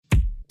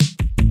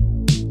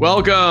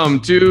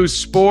Welcome to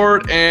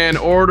Sport and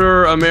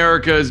Order,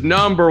 America's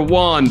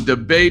 #1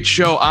 debate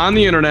show on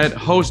the internet,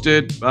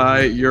 hosted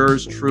by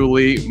yours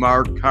truly,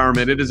 Mark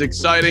Carman. It is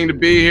exciting to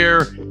be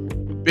here.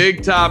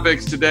 Big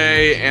topics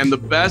today, and the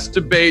best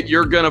debate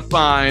you're going to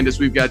find is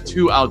we've got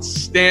two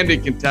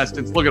outstanding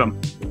contestants. Look at them.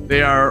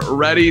 They are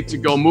ready to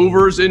go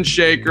movers and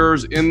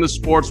shakers in the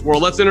sports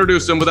world. Let's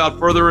introduce them without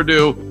further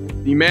ado.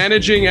 The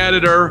managing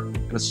editor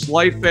and a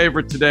slight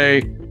favorite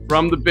today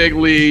from the big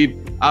lead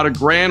out of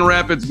Grand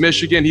Rapids,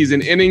 Michigan. He's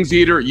an innings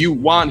eater. You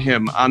want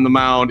him on the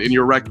mound in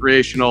your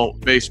recreational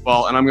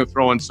baseball, and I'm going to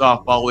throw in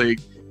softball league.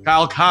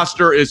 Kyle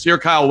Kosta is here.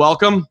 Kyle,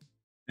 welcome.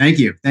 Thank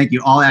you.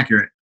 All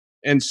accurate.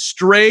 And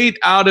straight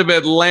out of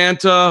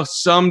Atlanta,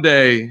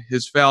 someday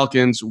his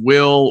Falcons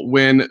will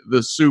win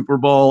the Super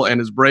Bowl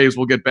and his Braves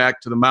will get back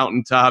to the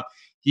mountaintop.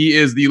 He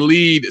is the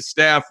lead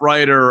staff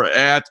writer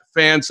at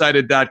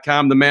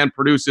FanSided.com. The man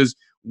produces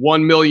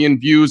 1 million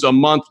views a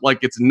month like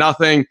it's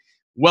nothing.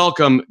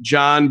 Welcome,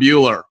 John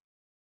Buhler.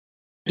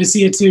 Good to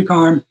see you too,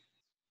 Carm.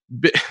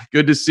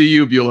 Good to see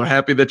you, Buhler.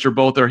 Happy that you're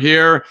both are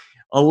here.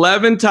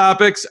 11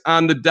 topics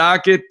on the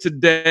docket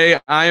today.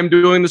 I am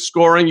doing the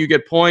scoring. You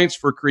get points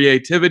for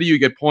creativity. You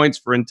get points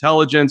for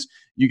intelligence.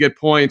 You get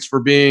points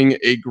for being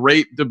a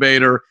great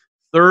debater.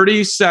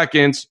 30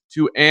 seconds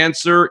to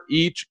answer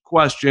each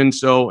question.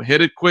 So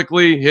hit it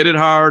quickly, hit it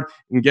hard,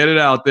 and get it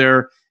out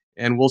there.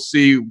 And we'll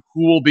see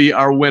who will be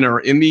our winner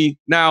in the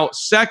now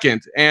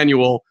second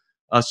annual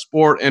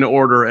Sport and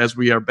Order, as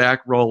we are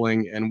back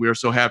rolling, and we are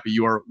so happy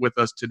you are with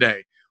us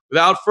today.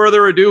 Without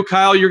further ado,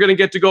 Kyle, you're going to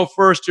get to go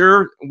first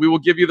here. We will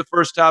give you the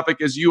first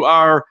topic as you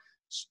are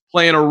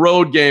playing a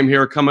road game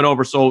here coming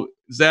over. So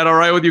is that all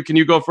right with you? Can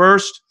you go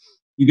first?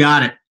 You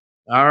got it.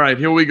 All right,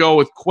 here we go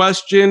with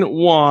question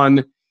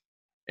 1.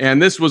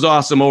 And this was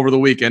awesome over the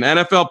weekend.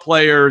 NFL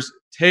players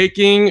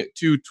taking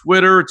to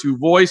Twitter to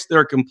voice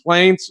their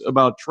complaints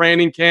about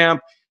training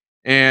camp.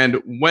 And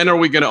when are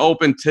we going to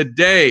open?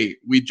 Today,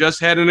 we just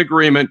had an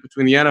agreement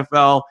between the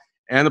NFL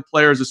and the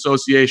Players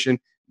Association.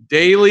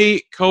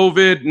 Daily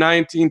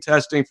COVID-19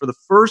 testing for the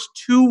first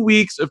 2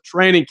 weeks of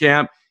training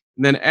camp.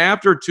 And then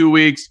after 2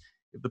 weeks,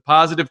 if the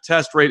positive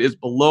test rate is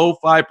below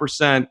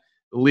 5%,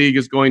 the league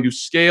is going to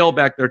scale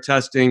back their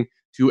testing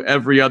to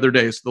every other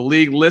day. So the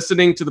league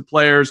listening to the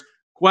players.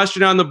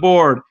 Question on the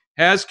board: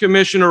 has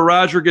Commissioner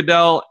Roger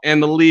Goodell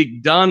and the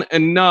league done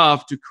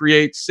enough to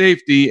create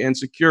safety and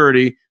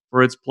security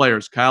for its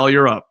players? Kyle,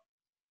 you're up.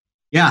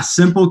 Yeah,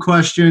 simple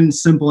question,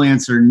 simple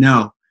answer,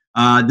 no.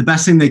 The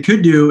best thing they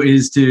could do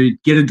is to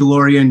get a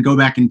DeLorean, go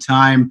back in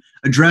time,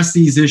 address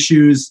these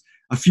issues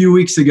a few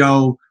weeks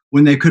ago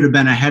when they could have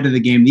been ahead of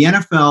the game. The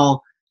NFL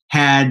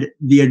had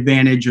the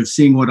advantage of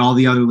seeing what all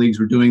the other leagues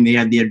were doing. They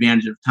had the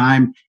advantage of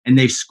time, and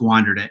they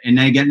squandered it. And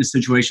they get in a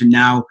situation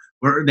now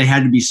where they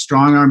had to be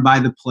strong-armed by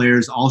the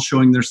players, all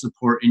showing their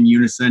support in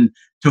unison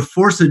to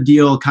force a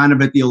deal kind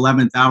of at the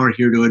 11th hour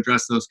here to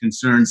address those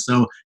concerns.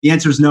 So the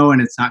answer is no,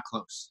 and it's not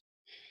close.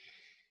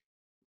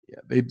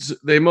 Yeah,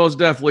 they most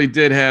definitely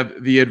did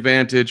have the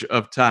advantage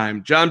of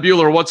time. John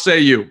Buhler, what say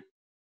you?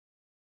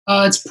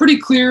 It's pretty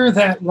clear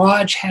that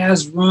Raj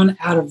has run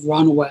out of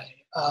runway.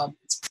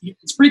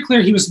 It's pretty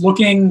clear he was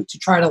looking to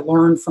try to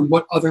learn from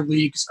what other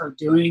leagues are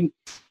doing,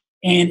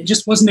 and it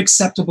just wasn't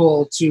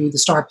acceptable to the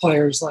star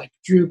players like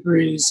Drew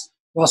Brees,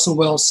 Russell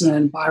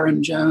Wilson,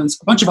 Byron Jones,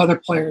 a bunch of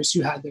other players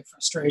who had their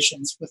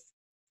frustrations with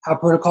how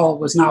protocol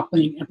was not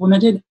being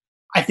implemented.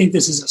 I think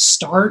this is a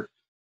start,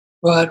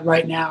 but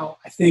right now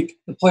I think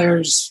the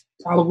players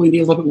probably need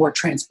a little bit more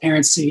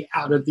transparency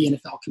out of the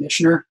NFL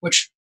commissioner,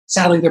 which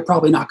sadly they're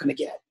probably not going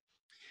to get.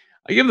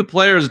 I give the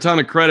players a ton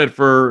of credit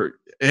for,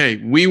 hey,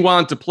 we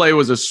want to play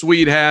was a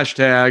sweet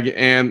hashtag,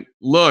 and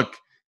look,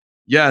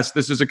 yes,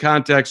 this is a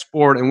contact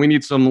sport, and we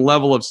need some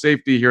level of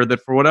safety here that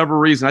for whatever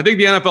reason, I think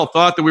the NFL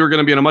thought that we were going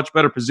to be in a much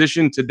better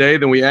position today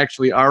than we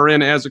actually are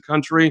in as a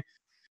country.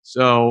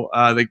 So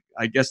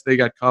I guess they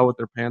got caught with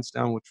their pants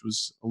down, which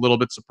was a little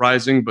bit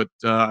surprising, but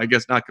I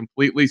guess not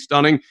completely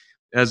stunning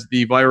as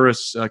the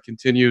virus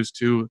continues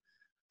to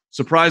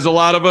surprise a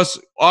lot of us.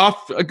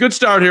 Off a good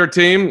start here,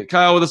 team.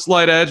 Kyle with a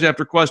slight edge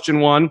after question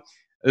 1.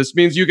 This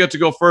means you get to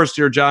go first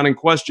here, John, in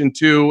question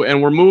 2,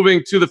 and we're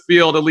moving to the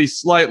field at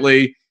least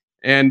slightly.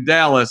 And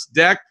Dallas,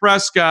 Dak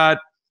Prescott,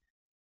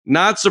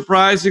 not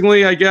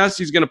surprisingly, I guess,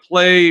 he's going to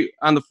play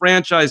on the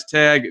franchise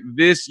tag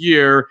this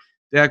year.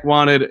 Dak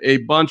wanted a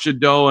bunch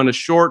of dough and a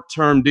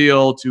short-term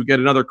deal to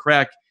get another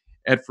crack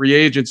at free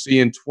agency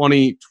in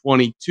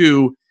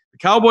 2022. The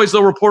Cowboys,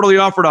 though,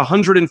 reportedly offered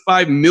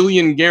 $105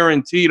 million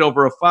guaranteed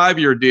over a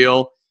 5-year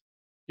deal.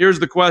 Here's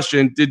the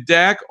question: did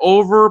Dak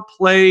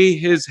overplay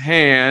his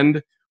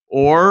hand,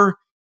 or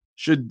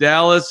should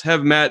Dallas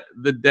have met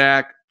the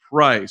Dak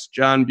price?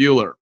 John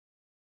Buhler.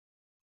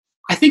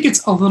 I think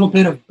it's a little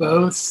bit of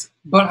both,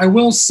 but I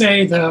will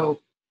say, though,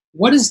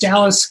 what is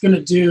Dallas going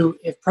to do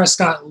if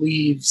Prescott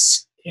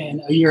leaves in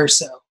a year or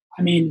so?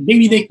 I mean,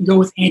 maybe they can go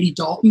with Andy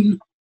Dalton,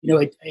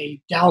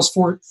 a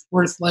Dallas-Fort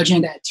Worth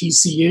legend at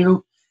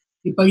TCU.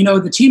 But,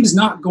 the team is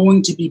not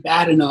going to be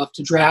bad enough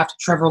to draft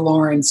Trevor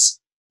Lawrence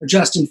or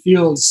Justin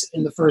Fields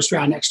in the first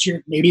round next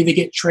year. Maybe they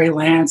get Trey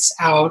Lance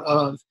out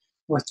of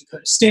North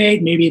Dakota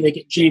State. Maybe they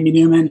get Jamie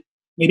Newman.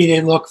 Maybe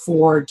they look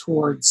forward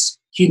towards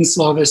Keaton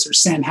Slovis or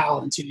Sam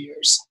Howell in 2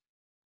 years.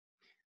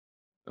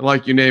 I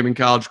like you naming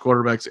college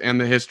quarterbacks and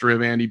the history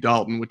of Andy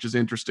Dalton, which is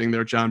interesting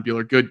there, John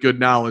Buhler. Good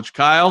knowledge.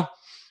 Kyle?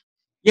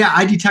 Yeah,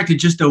 I detected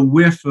just a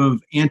whiff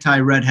of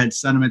anti-redhead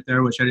sentiment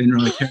there, which I didn't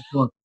really care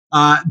for.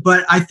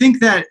 But I think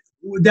that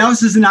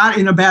Dallas is not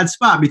in a bad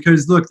spot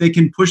because, look, they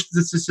can push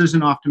this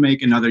decision off to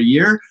make another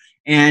year.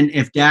 And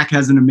if Dak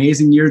has an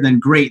amazing year, then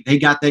great. They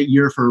got that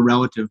year for a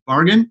relative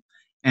bargain.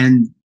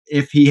 And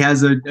if he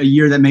has a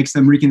year that makes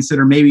them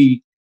reconsider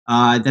maybe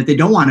that they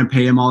don't want to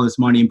pay him all this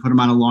money and put him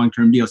on a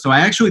long-term deal. So I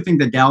actually think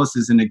that Dallas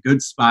is in a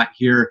good spot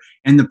here,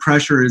 and the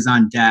pressure is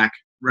on Dak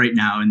right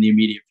now in the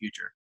immediate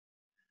future.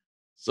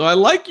 So I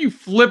like you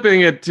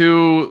flipping it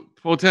to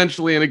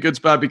potentially in a good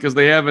spot because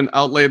they haven't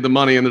outlaid the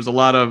money, and there's a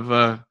lot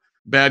of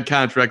bad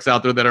contracts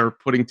out there that are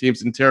putting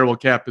teams in terrible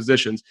cap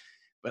positions.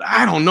 But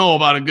I don't know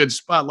about a good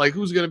spot. Like,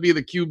 who's going to be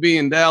the QB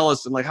in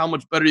Dallas, and like how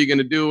much better are you going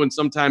to do? And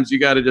sometimes you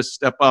got to just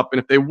step up.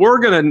 And if they were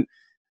going to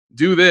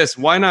do this,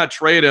 why not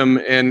trade him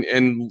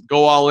and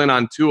go all in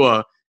on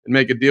Tua and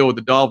make a deal with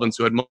the Dolphins,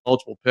 who had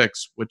multiple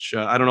picks, which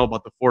I don't know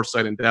about the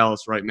foresight in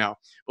Dallas right now.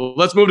 But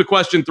let's move to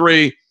question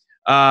 3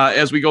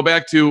 as we go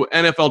back to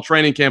NFL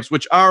training camps,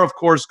 which are, of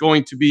course,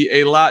 going to be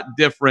a lot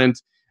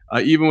different,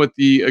 even with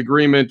the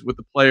agreement with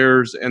the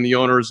players and the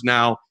owners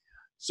now.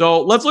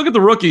 So let's look at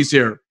the rookies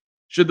here.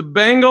 Should the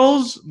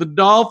Bengals, the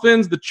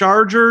Dolphins, the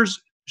Chargers,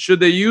 should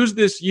they use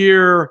this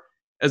year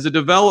as a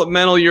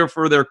developmental year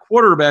for their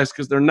quarterbacks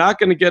because they're not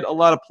going to get a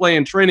lot of play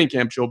in training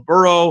camp? Joe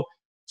Burrow,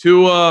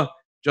 Tua,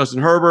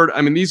 Justin Herbert.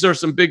 I mean, these are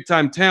some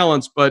big-time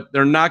talents, but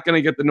they're not going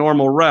to get the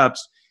normal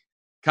reps.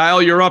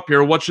 Kyle, you're up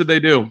here. What should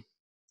they do?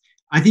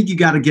 I think you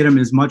got to get him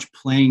as much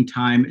playing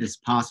time as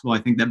possible. I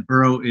think that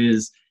Burrow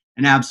is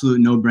an absolute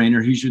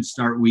no-brainer. He should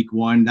start week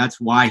 1. That's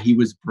why he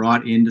was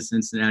brought into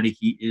Cincinnati.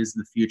 He is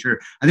the future.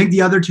 I think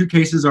the other 2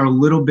 cases are a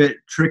little bit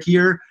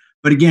trickier.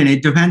 But again,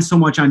 it depends so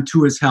much on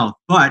Tua's health.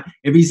 But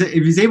if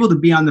he's able to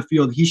be on the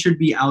field, he should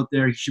be out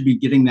there. He should be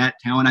getting that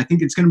talent. I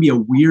think it's going to be a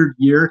weird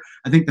year.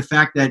 I think the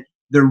fact that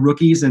they're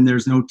rookies and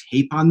there's no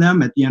tape on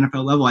them at the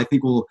NFL level, I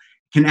think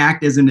can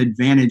act as an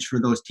advantage for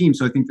those teams.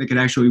 So I think they could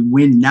actually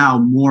win now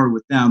more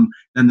with them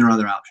than their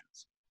other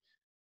options.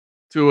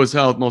 Tua's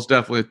health, most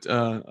definitely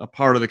a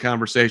part of the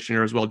conversation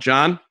here as well.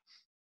 John?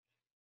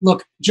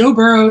 Look, Joe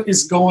Burrow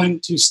is going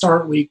to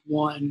start week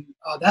 1.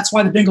 That's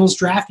why the Bengals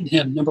drafted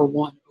him number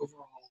 1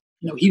 overall.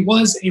 He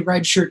was a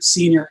redshirt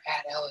senior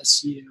at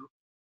LSU.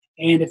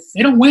 And if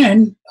they don't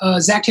win,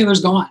 Zach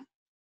Taylor's gone.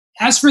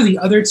 As for the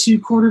other 2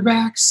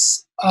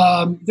 quarterbacks,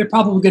 they're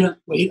probably going to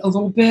wait a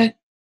little bit.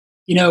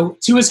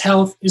 Tua's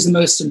health is the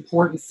most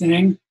important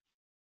thing.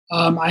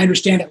 I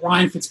understand that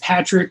Ryan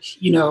Fitzpatrick,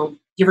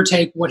 give or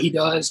take what he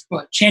does,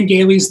 but Chan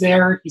Gailey's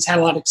there. He's had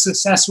a lot of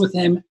success with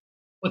him,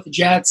 with the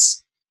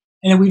Jets.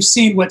 And we've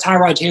seen what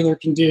Tyrod Taylor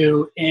can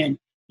do in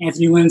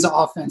Anthony Lynn's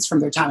offense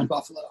from their time in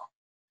Buffalo.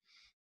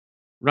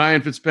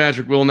 Ryan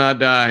Fitzpatrick will not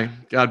die.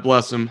 God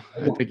bless him.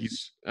 I think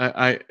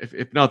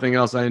if nothing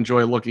else, I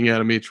enjoy looking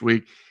at him each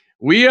week.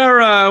 We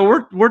are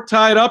we're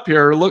tied up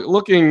here,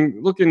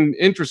 looking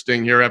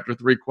interesting here after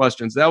 3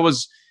 questions. That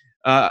was,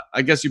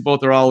 I guess you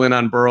both are all in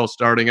on Burrow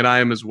starting, and I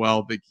am as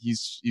well.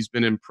 He's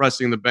been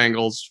impressing the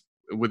Bengals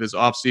with his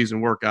offseason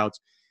workouts.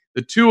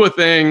 The Tua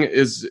thing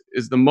is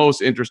the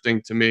most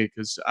interesting to me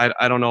because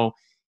I don't know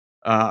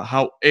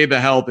how A, the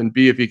health, and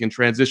B, if he can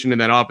transition in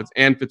that offense.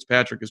 And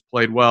Fitzpatrick has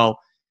played well.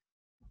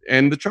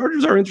 And the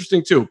Chargers are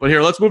interesting too. But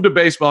here, let's move to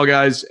baseball,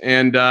 guys.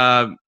 And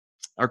our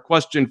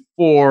question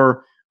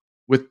 4,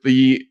 with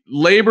the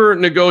labor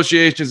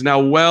negotiations now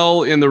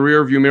well in the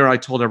rearview mirror, I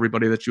told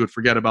everybody that you would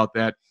forget about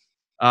that.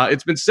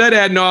 It's been said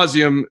ad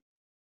nauseum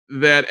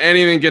that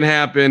anything can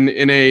happen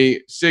in a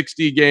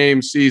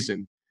 60-game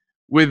season.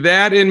 With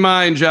that in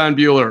mind, John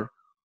Buhler,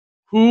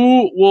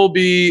 who will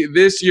be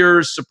this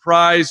year's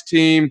surprise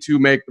team to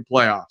make the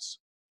playoffs?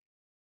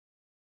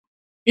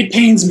 It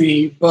pains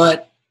me,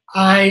 but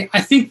I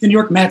think the New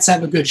York Mets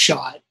have a good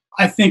shot.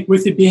 I think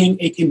with it being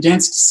a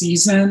condensed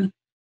season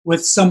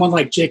with someone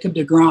like Jacob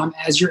deGrom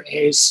as your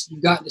ace,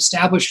 you've got an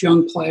established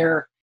young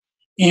player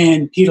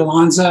in Pete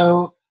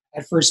Alonso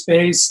at first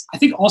base. I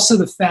think also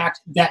the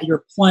fact that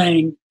you're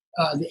playing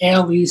the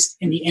AL East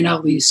and the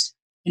NL East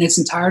in its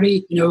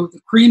entirety, the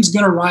cream's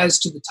going to rise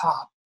to the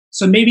top.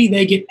 So maybe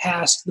they get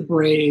past the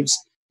Braves,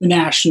 the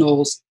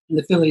Nationals, and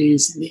the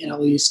Phillies in the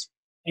NL East.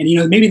 And,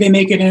 maybe they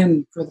make it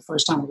in for the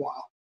first time in a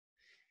while.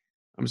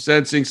 I'm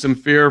sensing some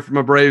fear from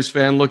a Braves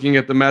fan looking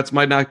at the Mets.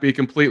 Might not be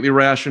completely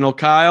rational.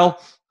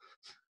 Kyle?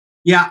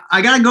 Yeah,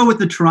 I got to go with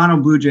the Toronto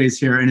Blue Jays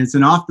here, and it's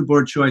an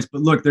off-the-board choice.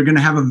 But look, they're going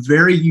to have a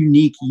very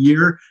unique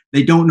year.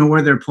 They don't know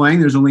where they're playing.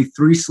 There's only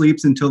 3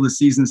 sleeps until the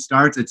season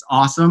starts. It's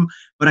awesome.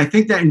 But I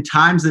think that in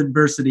times of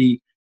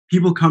adversity,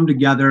 people come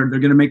together. They're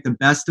going to make the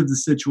best of the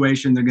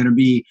situation.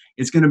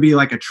 It's going to be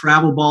like a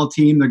travel ball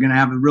team. They're going to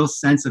have a real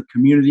sense of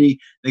community.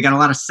 They got a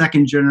lot of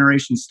second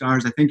generation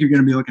stars. I think you're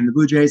going to be looking at the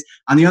Blue Jays.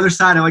 On the other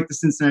side, I like the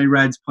Cincinnati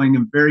Reds playing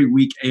a very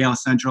weak AL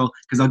Central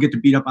because they'll get to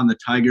beat up on the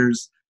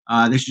Tigers.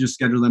 They should just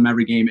schedule them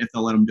every game if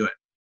they'll let them do it.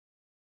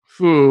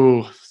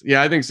 Ooh,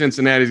 yeah, I think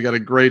Cincinnati's got a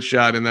great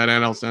shot in that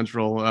NL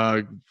Central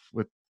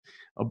with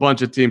a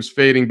bunch of teams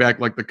fading back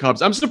like the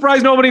Cubs. I'm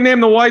surprised nobody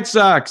named the White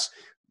Sox.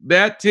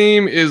 That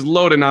team is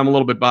loaded. And I'm a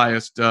little bit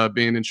biased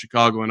being in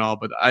Chicago and all,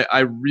 but I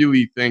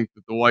really think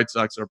that the White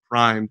Sox are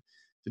primed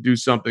to do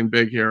something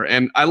big here.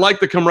 And I like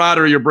the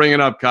camaraderie you're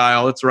bringing up,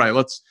 Kyle. That's right.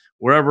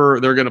 Wherever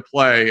they're going to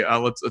play,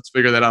 let's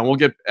figure that out. We'll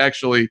get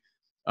actually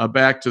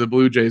back to the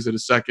Blue Jays in a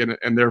second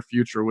and their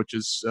future, which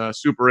is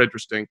super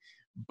interesting.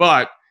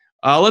 But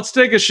let's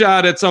take a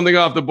shot at something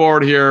off the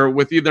board here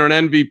with either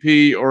an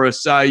MVP or a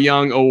Cy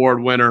Young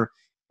Award winner.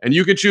 And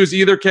you can choose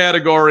either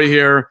category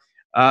here,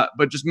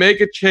 but just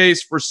make a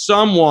case for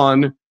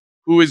someone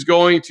who is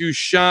going to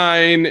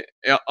shine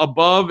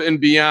above and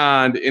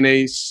beyond in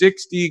a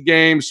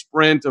 60-game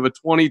sprint of a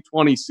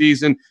 2020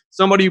 season.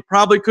 Somebody who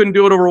probably couldn't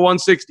do it over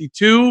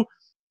 162,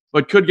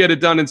 but could get it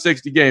done in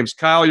 60 games.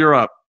 Kyle, you're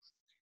up.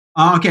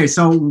 Okay,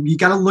 so you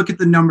got to look at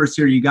the numbers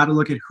here. You got to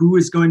look at who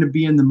is going to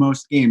be in the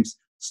most games.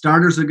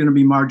 Starters are going to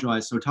be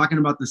marginalized. So talking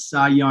about the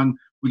Cy Young,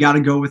 we got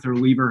to go with a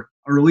reliever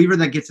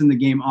that gets in the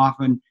game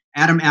often.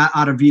 Adam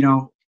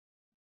Ottavino,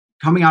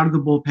 coming out of the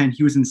bullpen,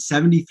 he was in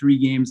 73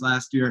 games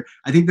last year.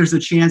 I think there's a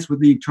chance with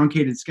the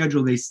truncated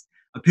schedule,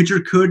 a pitcher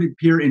could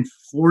appear in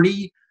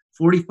 40,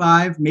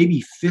 45,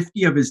 maybe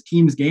 50 of his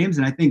team's games,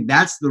 and I think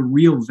that's the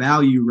real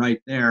value right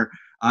there,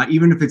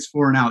 even if it's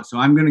 4 and out. So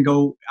I'm going to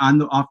go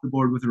off the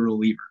board with a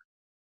reliever.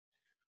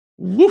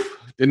 Woof!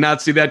 Did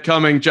not see that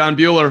coming. John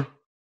Buhler.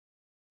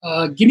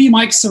 Give me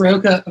Mike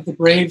Soroka of the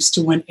Braves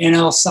to win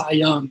NL Cy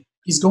Young.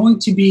 He's going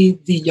to be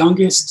the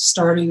youngest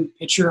starting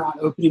pitcher on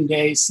opening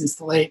day since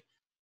the late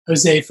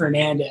Jose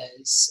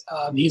Fernandez.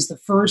 He's the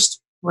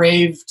first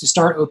Brave to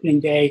start opening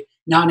day,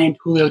 not named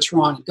Julio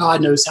Teheran,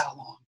 God knows how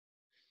long.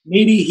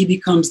 Maybe he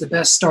becomes the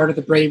best starter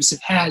the Braves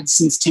have had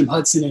since Tim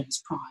Hudson in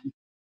his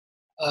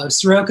prime.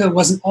 Soroka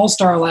was an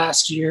all-star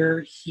last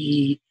year.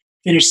 He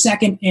finished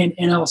second in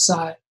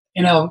NL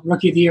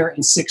Rookie of the Year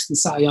and sixth in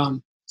Cy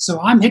Young. So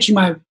I'm hitching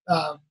my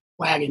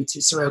wagon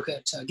to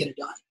Soroka to get it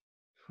done.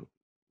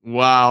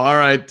 Wow. All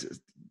right.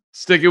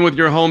 Sticking with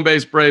your home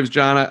base Braves,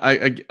 John,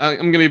 I'm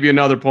going to give you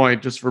another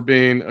point just for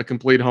being a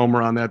complete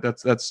homer on that.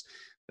 That's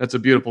a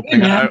beautiful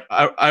thing.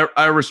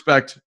 I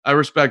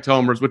respect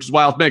homers, which is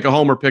why I'll make a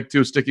homer pick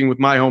too, sticking with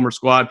my homer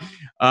squad.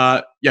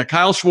 Kyle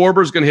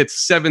Schwarber is going to hit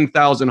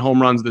 7,000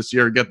 home runs this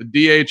year. Get the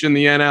DH in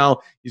the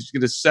NL. He's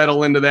going to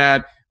settle into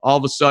that. All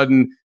of a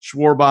sudden,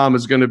 Schwarbaum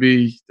is going to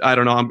be, I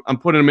don't know, I'm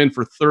putting him in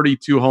for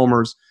 32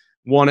 homers,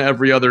 one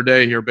every other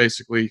day here,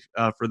 basically,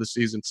 for the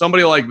season.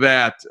 Somebody like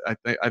that,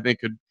 I think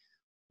could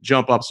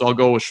jump up, so I'll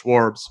go with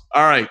Schwarbs.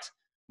 All right,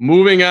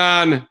 moving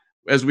on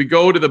as we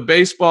go to the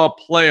baseball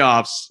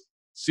playoffs.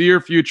 See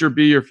your future,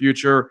 be your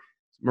future.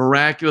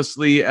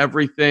 Miraculously,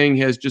 everything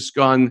has just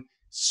gone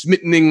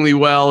smitteningly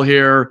well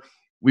here.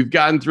 We've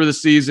gotten through the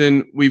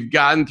season. We've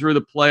gotten through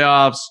the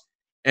playoffs.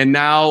 And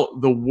now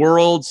the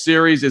World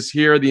Series is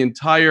here. The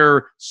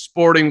entire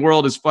sporting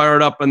world is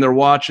fired up and they're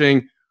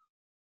watching.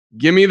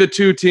 Give me the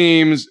two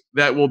teams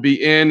that will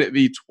be in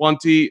the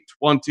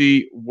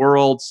 2020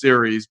 World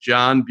Series.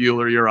 John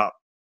Buhler, you're up.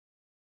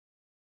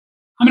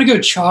 I'm going to go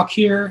chalk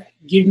here.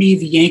 Give me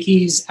the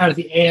Yankees out of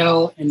the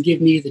AL and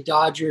give me the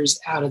Dodgers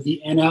out of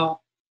the NL.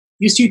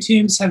 These two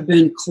teams have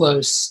been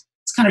close.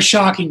 It's kind of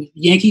shocking.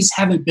 The Yankees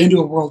haven't been to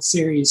a World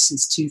Series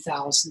since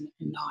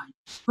 2009.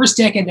 First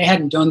decade, they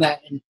hadn't done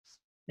that in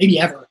maybe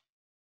ever.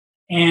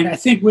 And I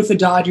think with the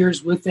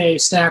Dodgers, with a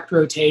stacked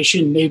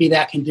rotation, maybe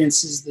that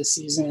condenses the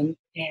season.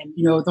 And,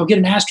 they'll get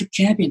an asterisk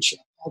championship,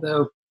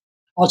 although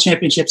all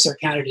championships are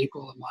counted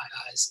equal in my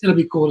eyes. It'll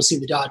be cool to see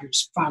the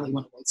Dodgers finally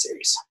win a World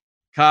Series.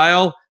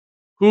 Kyle,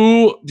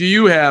 who do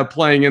you have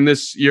playing in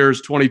this year's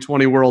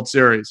 2020 World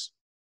Series?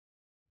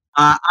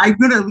 I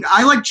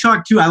like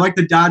chalk too. I like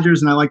the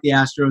Dodgers and I like the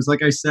Astros.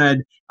 Like I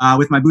said,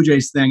 with my Blue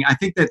Jays thing, I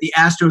think that the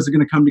Astros are going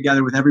to come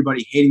together with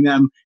everybody hating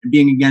them and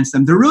being against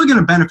them. They're really going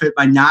to benefit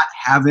by not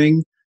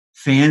having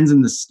fans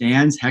in the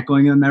stands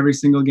heckling them every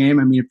single game.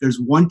 I mean, if there's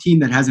one team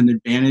that has an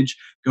advantage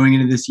going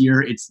into this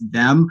year, it's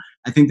them.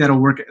 I think that'll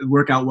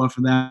work out well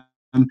for them.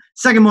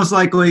 Second most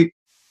likely,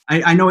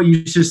 I know what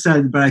you just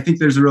said, but I think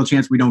there's a real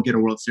chance we don't get a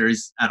World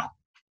Series at all.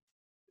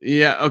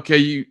 Yeah,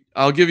 okay.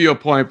 I'll give you a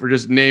point for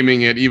just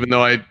naming it, even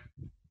though I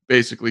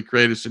basically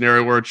created a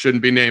scenario where it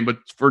shouldn't be named. But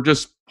for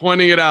just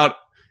pointing it out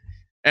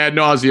ad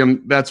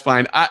nauseum, that's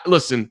fine.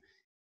 Listen,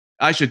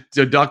 I should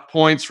deduct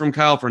points from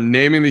Kyle for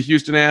naming the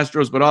Houston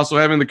Astros, but also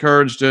having the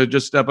courage to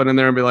just step in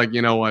there and be like,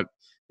 you know what,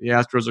 the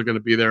Astros are going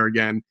to be there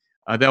again.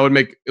 That would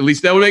make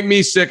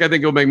me sick. I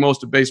think it would make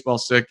most of baseball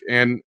sick.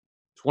 And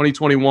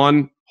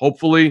 2021,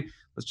 hopefully,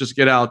 let's just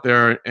get out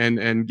there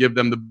and give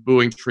them the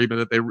booing treatment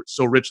that they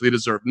so richly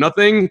deserve.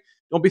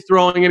 Don't be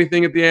throwing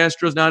anything at the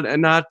Astros,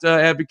 not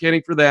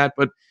advocating for that,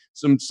 but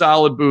some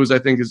solid booze, I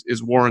think,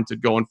 is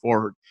warranted going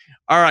forward.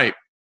 All right,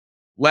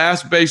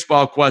 last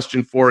baseball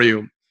question for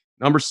you.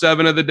 Number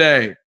 7 of the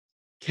day.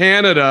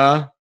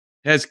 Canada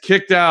has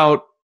kicked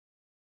out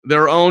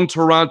their own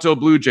Toronto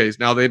Blue Jays.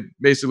 Now, they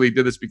basically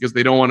did this because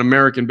they don't want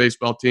American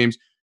baseball teams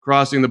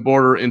crossing the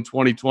border in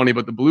 2020,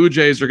 but the Blue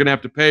Jays are going to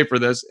have to pay for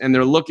this, and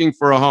they're looking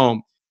for a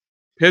home.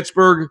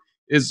 Pittsburgh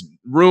is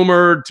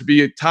rumored to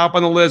be top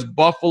on the list.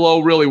 Buffalo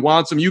really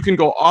wants them. You can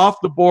go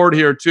off the board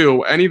here,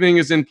 too. Anything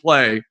is in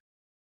play.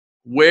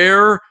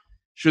 Where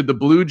should the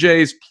Blue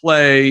Jays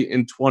play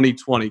in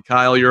 2020?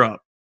 Kyle, you're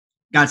up.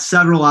 Got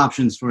several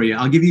options for you.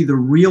 I'll give you the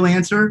real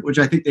answer, which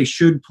I think they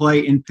should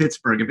play in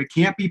Pittsburgh. If it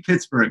can't be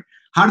Pittsburgh,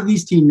 how do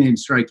these team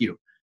names strike you?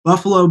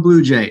 Buffalo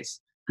Blue Jays,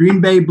 Green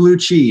Bay Blue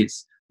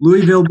Cheese,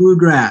 Louisville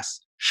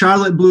Bluegrass,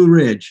 Charlotte Blue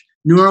Ridge,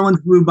 New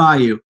Orleans Blue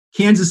Bayou,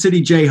 Kansas City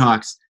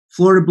Jayhawks,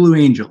 Florida Blue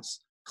Angels,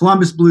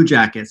 Columbus Blue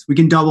Jackets. We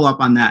can double up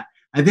on that.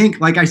 I think,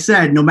 like I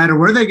said, no matter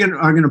where they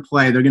are going to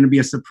play, they're going to be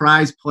a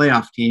surprise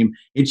playoff team.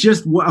 It's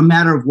just a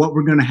matter of what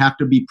we're going to have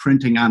to be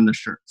printing on the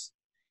shirts.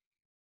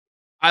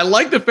 I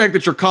like the fact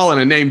that you're calling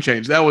a name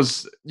change.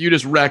 You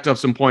just racked up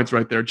some points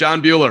right there.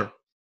 John Buhler.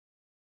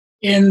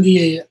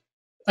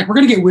 We're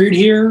going to get weird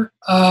here.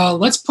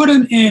 Let's put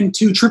them in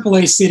 2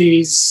 AAA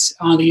cities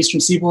on the Eastern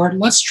Seaboard.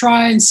 Let's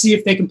try and see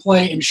if they can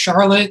play in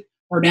Charlotte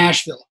or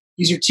Nashville.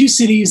 These are 2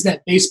 cities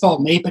that baseball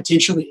may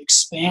potentially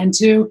expand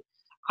to.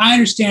 I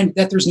understand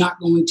that there's not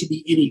going to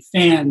be any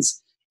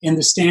fans in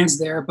the stands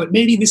there, but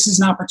maybe this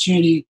is an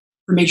opportunity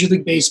for Major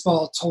League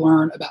Baseball to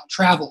learn about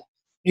travel.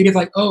 Maybe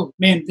oh,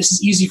 man, this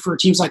is easy for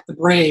teams like the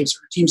Braves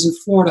or teams in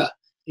Florida,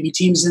 maybe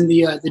teams in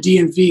the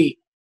DMV,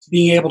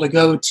 being able to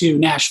go to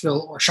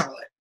Nashville or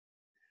Charlotte.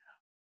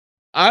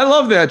 I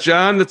love that,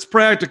 John. That's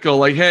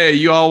practical. Hey,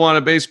 you all want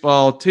a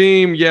baseball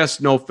team.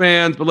 Yes, no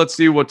fans, but let's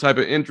see what type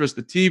of interest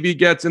the TV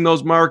gets in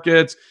those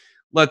markets.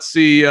 Let's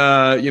see,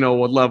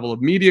 what level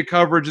of media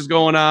coverage is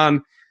going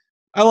on.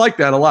 I like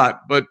that a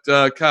lot. But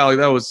Kyle,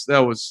 that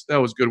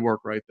was good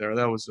work right there.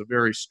 That was a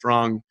very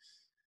strong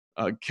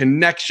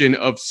connection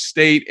of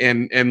state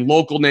and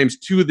local names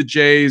to the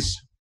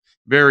Jays.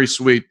 Very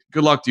sweet.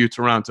 Good luck to you,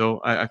 Toronto.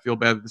 I feel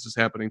bad that this is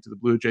happening to the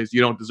Blue Jays. You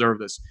don't deserve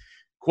this.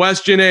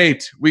 Question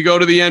 8. We go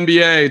to the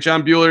NBA.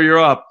 John Buhler, you're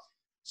up.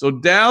 So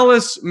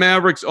Dallas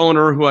Mavericks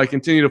owner, who I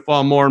continue to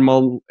fall more and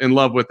more in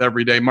love with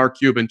every day, Mark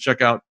Cuban.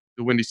 Check out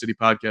the Windy City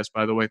podcast,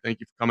 by the way. Thank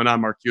you for coming on,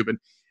 Mark Cuban.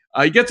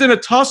 He gets in a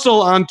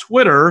tussle on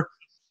Twitter.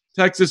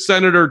 Texas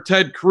Senator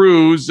Ted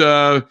Cruz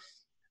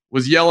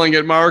was yelling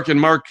at Mark,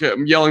 and Mark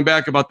yelling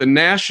back about the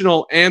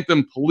national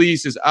anthem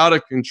police is out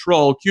of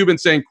control. Cuban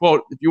saying,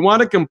 quote, if you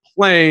want to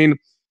complain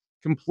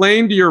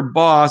to your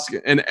boss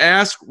and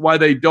ask why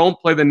they don't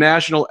play the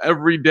national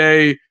every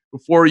day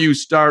before you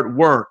start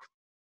work.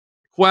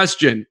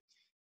 Question,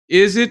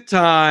 is it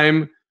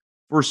time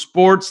for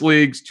sports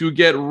leagues to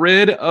get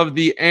rid of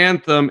the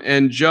anthem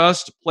and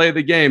just play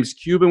the games?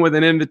 Cuban with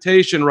an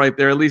invitation right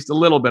there, at least a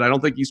little bit. I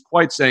don't think he's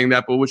quite saying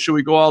that, but should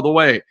we go all the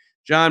way?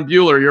 John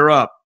Buhler, you're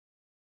up.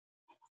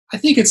 I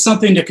think it's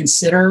something to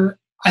consider.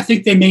 I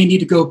think they may need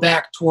to go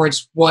back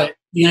towards what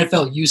the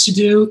NFL used to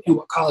do and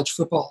what college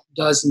football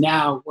does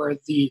now, where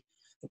the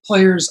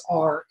players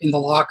are in the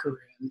locker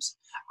rooms.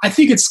 I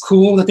think it's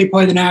cool that they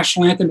play the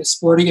national anthem at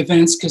sporting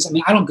events because,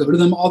 I don't go to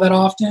them all that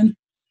often.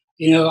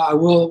 I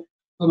will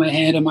put my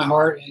hand on my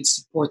heart and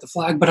support the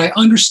flag, but I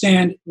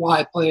understand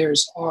why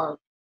players are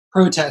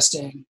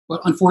protesting.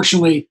 But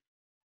unfortunately,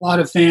 a lot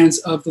of fans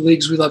of the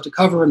leagues we love to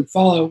cover and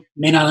follow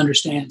may not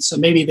understand. So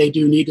maybe they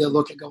do need to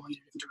look at going in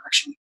a different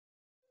direction.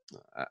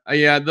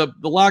 Yeah, the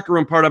locker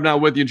room part, I'm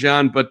not with you,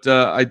 John, but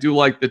I do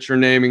like that you're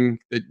naming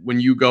that when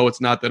you go, it's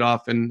not that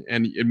often,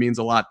 and it means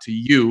a lot to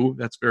you.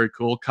 That's very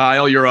cool.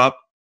 Kyle, you're up.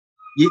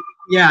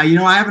 Yeah,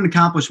 I haven't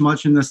accomplished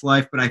much in this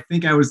life, but I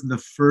think I was the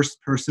first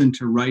person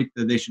to write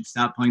that they should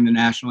stop playing the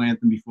national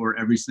anthem before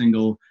every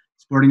single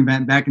sporting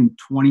event back in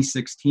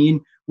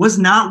 2016. Was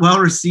not well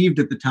received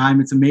at the time.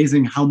 It's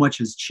amazing how much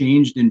has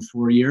changed in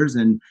 4 years,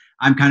 and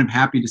I'm kind of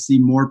happy to see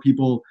more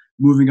people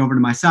moving over to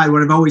my side.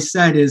 What I've always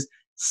said is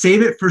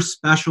save it for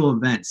special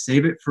events,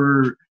 save it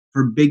for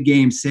big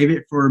games, save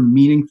it for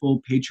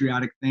meaningful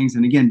patriotic things.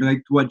 And again,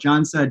 like what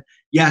John said,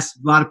 yes,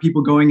 a lot of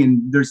people going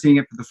and they're seeing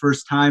it for the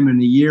first time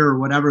in a year or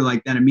whatever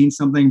like that. It means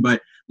something,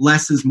 but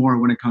less is more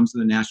when it comes to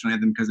the national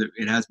anthem because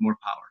it has more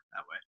power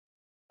that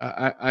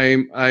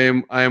way.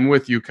 I am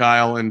with you,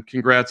 Kyle, and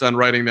congrats on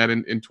writing that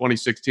in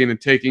 2016 and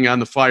taking on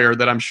the fire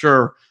that I'm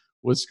sure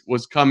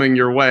was coming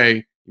your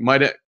way.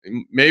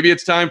 Maybe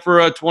it's time for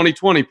a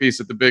 2020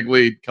 piece at the big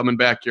lead coming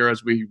back here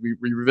as we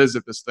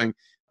revisit this thing.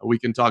 We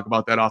can talk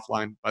about that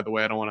offline. By the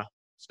way, I don't want to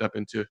step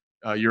into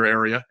your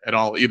area at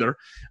all either.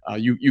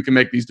 You can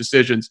make these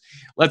decisions.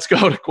 Let's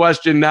go to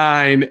question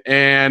 9,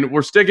 and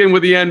we're sticking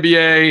with the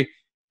NBA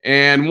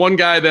and one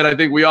guy that I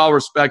think we all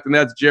respect, and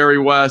that's Jerry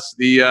West,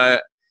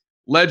 the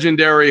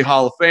legendary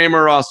Hall of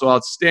Famer, also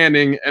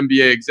outstanding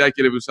NBA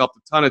executive who's helped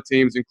a ton of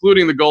teams,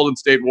 including the Golden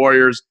State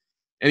Warriors.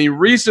 And he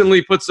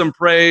recently put some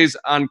praise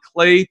on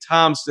Klay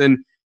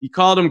Thompson. He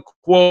called him,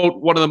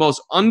 quote, one of the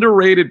most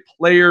underrated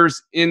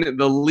players in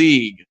the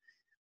league.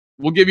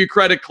 we'll give you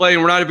credit, Clay,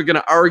 and we're not even going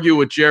to argue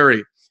with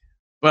Jerry.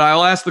 But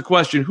I'll ask the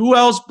question, who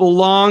else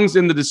belongs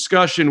in the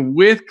discussion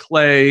with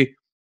Clay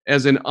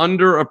as an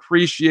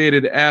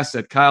underappreciated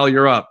asset? Kyle,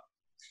 you're up.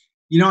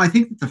 I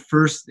think that the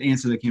first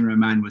answer that came to my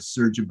mind was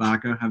Serge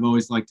Ibaka. I've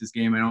always liked his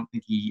game. I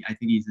think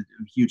he's a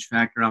huge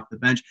factor off the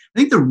bench. I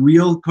think the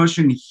real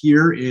question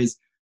here is,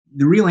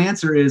 the real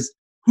answer is,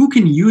 who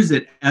can use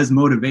it as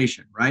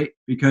motivation, right?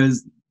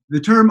 Because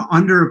the term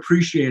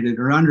underappreciated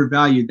or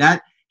undervalued,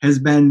 that has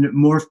been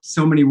morphed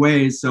so many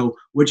ways. So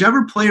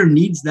whichever player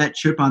needs that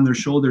chip on their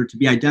shoulder to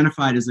be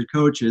identified as a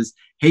coach as,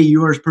 hey,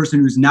 you are a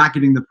person who's not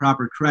getting the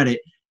proper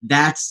credit,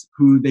 that's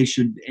who they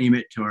should aim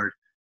it toward.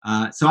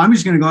 So I'm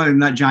just going to go ahead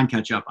and let John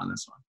catch up on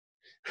this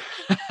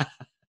one.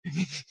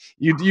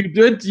 You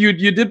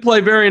did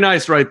play very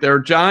nice right there.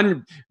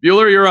 John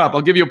Buhler, you're up.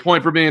 I'll give you a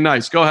point for being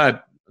nice. Go ahead.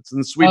 That's in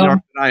the sweet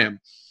arm that I am.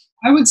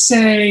 I would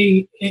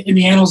say in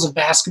the annals of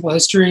basketball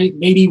history,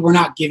 maybe we're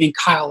not giving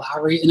Kyle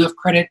Lowry enough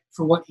credit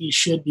for what he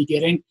should be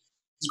getting.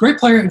 He's a great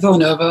player at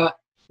Villanova.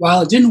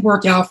 While it didn't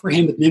work out for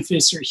him at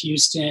Memphis or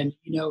Houston,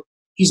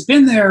 he's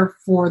been there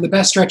for the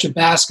best stretch of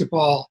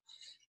basketball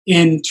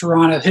in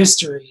Toronto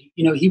history.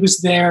 He was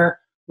there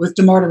with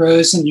DeMar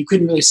DeRozan. You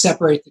couldn't really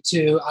separate the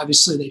two.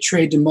 Obviously, they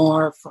trade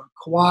DeMar for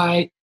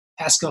Kawhi.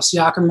 Pascal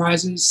Siakam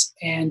rises,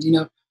 and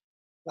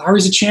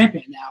Lowry's a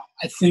champion now.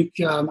 I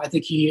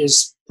think he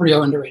is pretty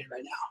underrated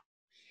right now.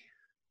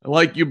 I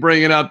like you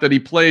bringing up that he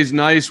plays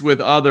nice with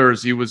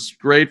others. He was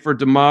great for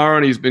DeMar,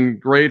 and he's been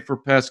great for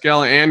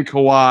Pascal and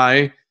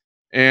Kawhi.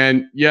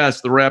 And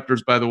yes, the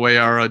Raptors, by the way,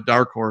 are a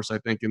dark horse, I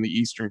think, in the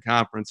Eastern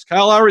Conference.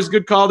 Kyle Lowry's a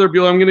good call there,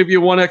 Buhler. I'm going to give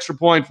you one extra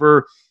point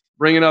for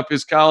bringing up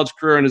his college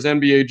career and his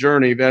NBA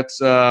journey. That's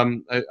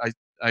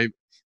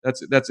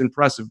that's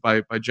impressive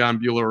by John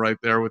Buhler right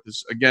there, with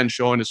his, again,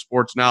 showing his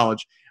sports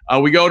knowledge.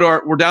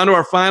 We're down to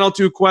our final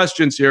two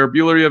questions here.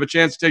 Buhler, you have a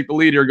chance to take the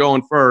lead here,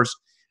 going first.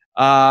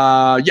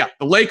 The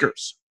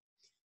Lakers,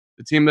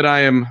 the team that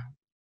I am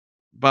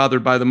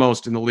bothered by the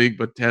most in the league,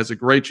 but has a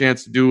great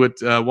chance to do it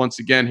once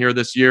again here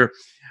this year.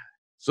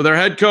 So their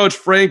head coach,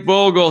 Frank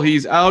Vogel,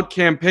 he's out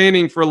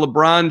campaigning for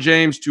LeBron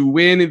James to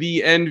win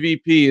the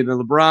MVP. And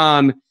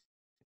LeBron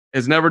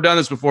has never done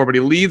this before, but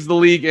he leads the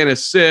league in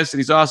assists, and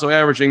he's also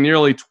averaging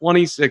nearly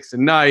 26 a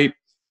night.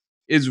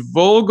 Is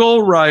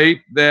Vogel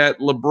right that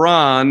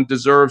LeBron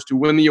deserves to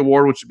win the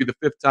award, which would be the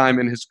fifth time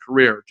in his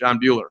career? John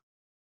Buhler.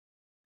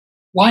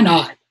 Why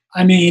not?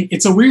 I mean,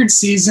 it's a weird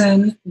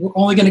season. We're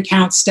only going to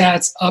count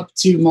stats up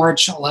to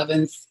March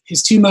 11th.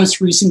 His two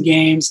most recent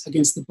games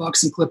against the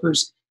Bucks and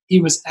Clippers, he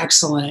was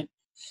excellent.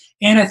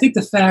 And I think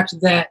the fact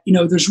that,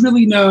 there's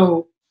really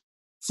no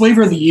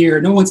flavor of the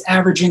year. No one's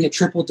averaging a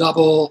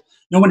triple-double.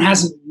 No one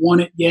hasn't won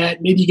it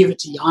yet. Maybe you give it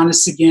to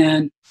Giannis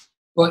again.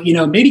 But,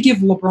 maybe give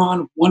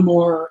LeBron one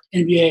more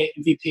NBA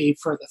MVP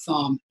for the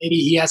thumb. Maybe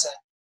he has a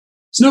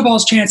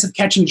snowball's chance of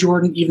catching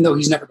Jordan, even though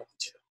he's never going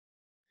to.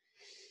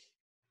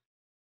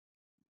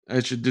 I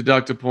should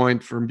deduct a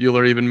point from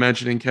Buhler even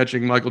mentioning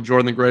catching Michael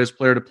Jordan, the greatest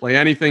player to play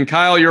anything.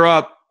 Kyle, you're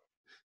up.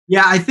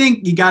 Yeah, I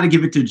think you got to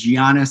give it to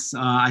Giannis.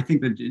 I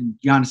think that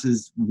Giannis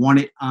has won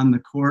it on the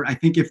court. I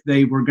think if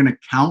they were going to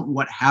count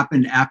what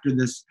happened after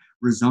this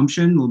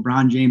resumption,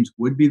 LeBron James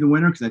would be the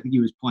winner, because I think he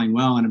was playing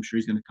well, and I'm sure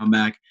he's going to come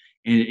back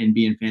and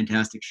be in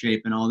fantastic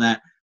shape and all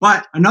that.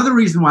 But another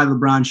reason why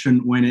LeBron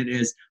shouldn't win it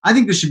is I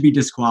think this should be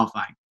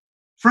disqualifying.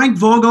 Frank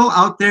Vogel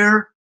out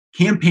there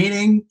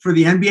campaigning for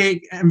the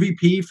NBA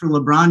MVP for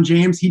LeBron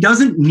James. He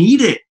doesn't need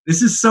it.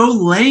 This is so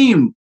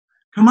lame.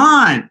 Come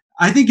on.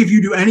 I think if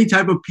you do any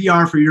type of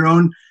PR for your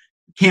own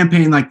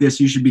campaign like this,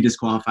 you should be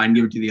disqualified and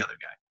give it to the other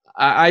guy.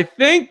 I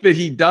think that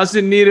he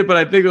doesn't need it, but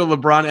I think that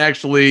LeBron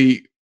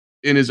actually,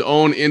 in his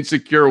own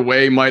insecure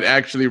way, might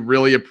actually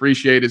really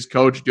appreciate his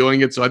coach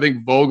doing it. So I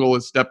think Vogel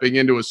is stepping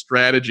into a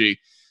strategy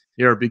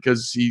here,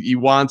 because he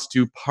wants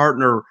to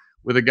partner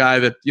with a guy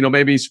that,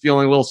 maybe he's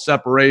feeling a little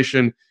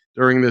separation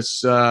during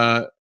this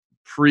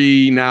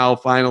now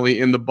finally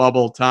in the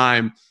bubble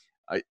time.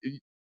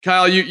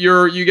 Kyle,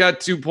 you got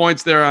 2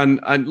 points there on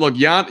look,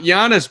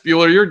 Giannis,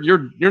 Buhler,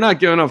 you're not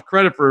giving enough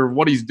credit for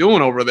what he's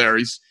doing over there.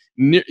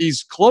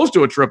 He's close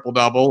to a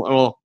triple-double.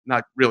 Well,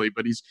 not really,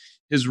 but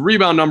his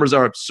rebound numbers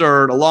are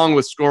absurd, along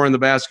with scoring the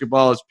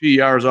basketball. His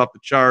PER is off the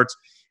charts.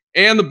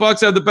 And the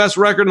Bucks have the best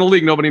record in the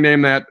league. Nobody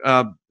named that,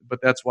 but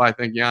that's why I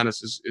think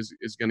Giannis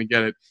is going to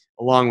get it,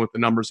 along with the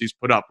numbers he's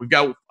put up. We've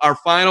got our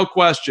final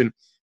question.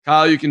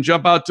 Kyle, you can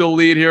jump out to a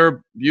lead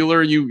here.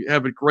 Buhler, you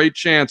have a great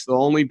chance. They're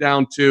only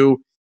down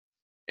 2.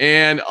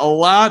 And a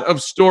lot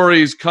of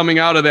stories coming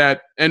out of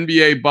that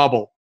NBA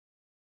bubble.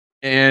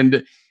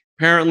 And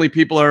apparently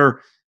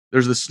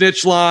there's the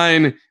snitch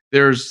line,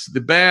 there's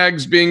the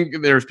bags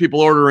there's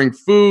people ordering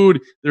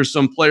food, there's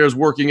some players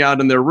working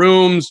out in their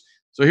rooms.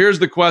 So here's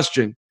the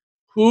question.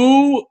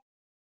 Who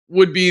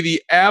would be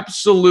the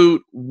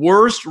absolute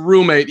worst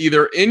roommate,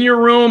 either in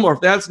your room, or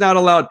if that's not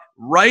allowed,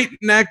 right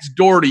next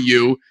door to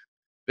you,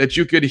 that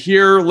you could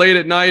hear late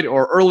at night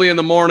or early in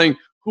the morning?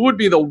 Who would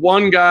be the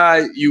one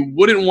guy you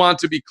wouldn't want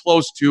to be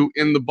close to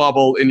in the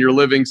bubble in your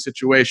living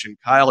situation?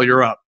 Kyle,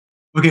 you're up.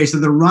 Okay, so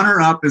the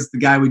runner-up is the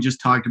guy we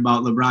just talked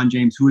about, LeBron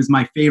James, who is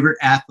my favorite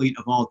athlete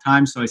of all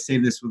time. So I say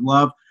this with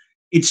love.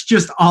 It's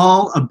just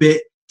all a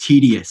bit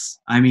tedious.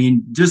 I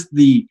mean, just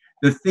the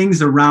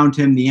things around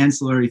him, the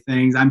ancillary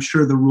things. I'm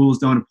sure the rules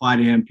don't apply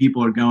to him.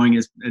 People are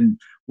going and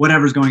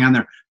whatever's going on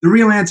there. The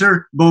real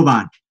answer,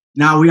 Boban.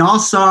 Now, we all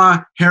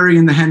saw Harry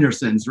and the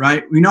Hendersons,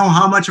 right? We know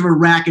how much of a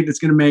racket it's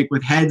going to make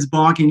with heads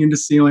bonking into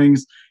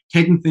ceilings,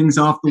 taking things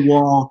off the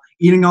wall,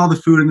 eating all the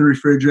food in the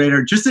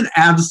refrigerator. Just an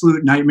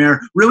absolute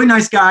nightmare. Really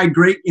nice guy,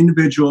 great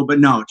individual, but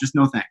no, just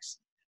no thanks.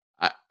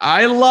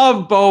 I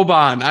love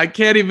Boban. I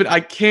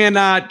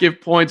cannot give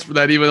points for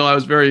that, even though I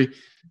was very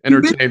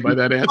entertained by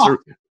that answer.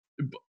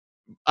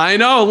 I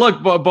know. Look,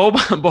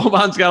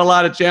 Boban's got a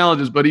lot of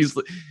challenges, but he's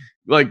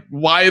like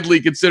widely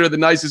considered the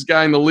nicest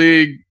guy in the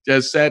league.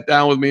 Has sat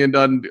down with me and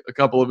done a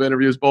couple of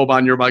interviews.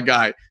 Boban, you're my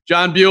guy.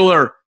 John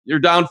Buhler, you're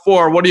down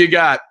 4. What do you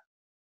got?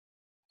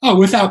 Oh,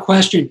 without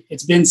question,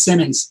 it's Ben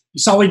Simmons. You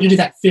saw what he did to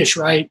that fish,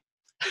 right?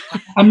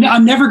 I'm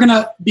never going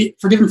to be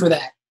forgiven for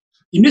that.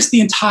 He missed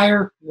the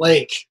entire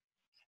lake.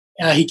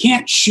 He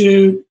can't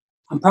shoot.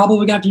 I'm probably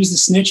going to have to use the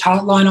snitch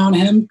hotline on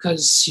him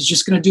because he's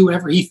just going to do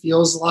whatever he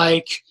feels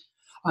like.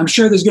 I'm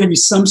sure there's going to be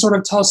some sort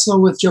of tussle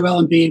with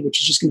Joel Embiid,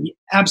 which is just going to be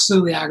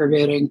absolutely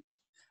aggravating.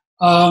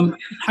 I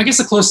guess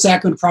a close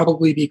second would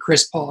probably be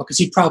Chris Paul because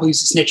he'd probably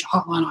use the snitch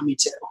hotline on me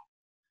too.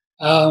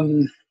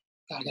 I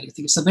got to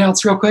think of something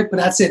else real quick, but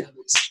that's it.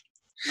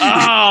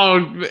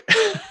 Oh,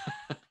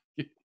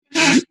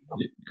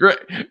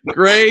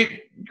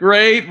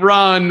 great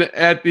run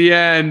at the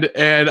end,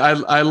 and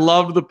I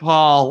love the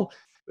Paul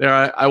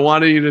there. I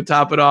wanted you to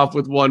top it off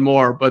with one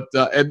more, but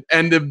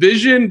and the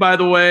vision, by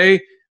the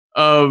way,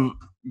 of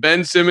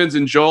Ben Simmons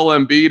and Joel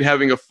Embiid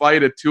having a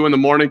fight at 2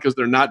 a.m. because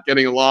they're not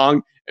getting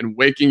along and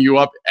waking you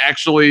up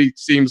actually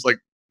seems like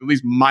at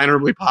least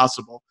minorly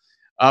possible.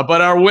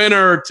 But our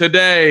winner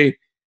today,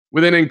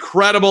 with an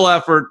incredible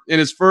effort in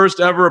his first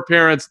ever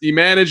appearance, the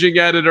managing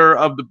editor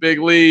of The Big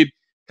Lead,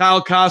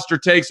 Kyle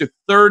Kosta, takes it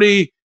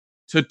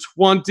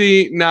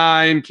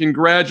 30-29.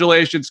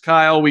 Congratulations,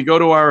 Kyle. We go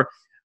to our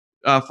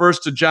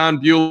first to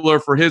John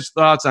Buhler for his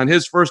thoughts on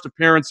his first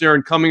appearance here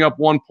and coming up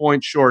 1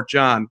 point short.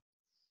 John.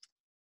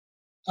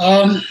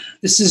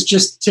 This is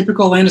just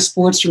typical Atlanta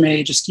sports for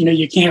me. Just,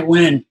 you can't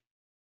win.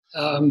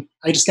 I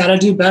just got to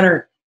do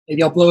better.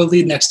 Maybe I'll blow a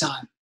lead next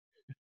time.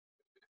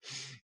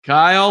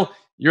 Kyle,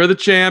 you're the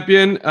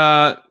champion.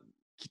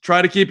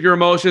 Try to keep your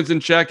emotions in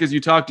check as you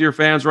talk to your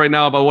fans right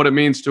now about what it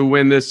means to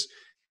win this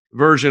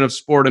version of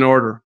Sport in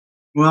Order.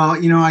 Well,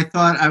 I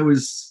thought I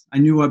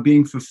knew what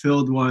being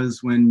fulfilled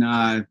was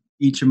when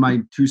each of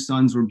my 2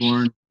 sons were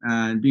born,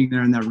 and being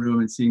there in that room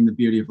and seeing the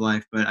beauty of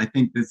life. But I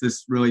think that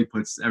this really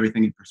puts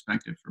everything in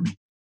perspective for me.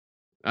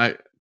 I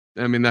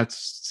mean, that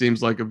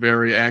seems like a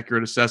very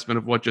accurate assessment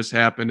of what just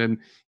happened. And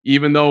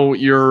even though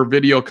your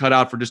video cut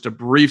out for just a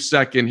brief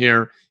second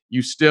here,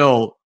 you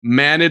still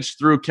managed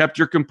through, kept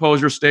your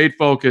composure, stayed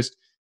focused,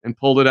 and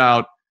pulled it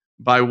out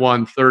by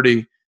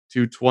 30-29.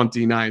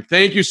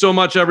 Thank you so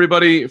much,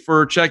 everybody,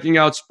 for checking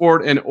out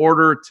Sport in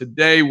Order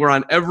today. We're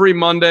on every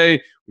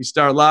Monday. We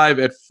start live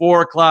at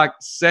 4 o'clock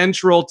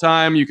Central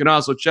Time. You can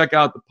also check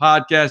out the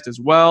podcast as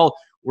well,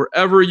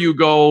 wherever you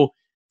go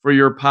for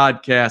your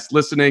podcast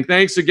listening.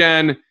 Thanks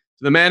again to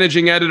the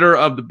managing editor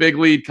of The Big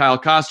Lead, Kyle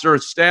Kosta,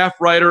 staff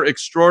writer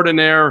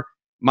extraordinaire,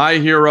 my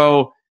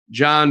hero,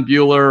 John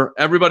Buhler.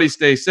 Everybody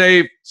stay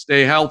safe,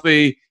 stay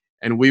healthy,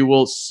 and we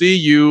will see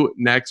you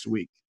next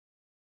week.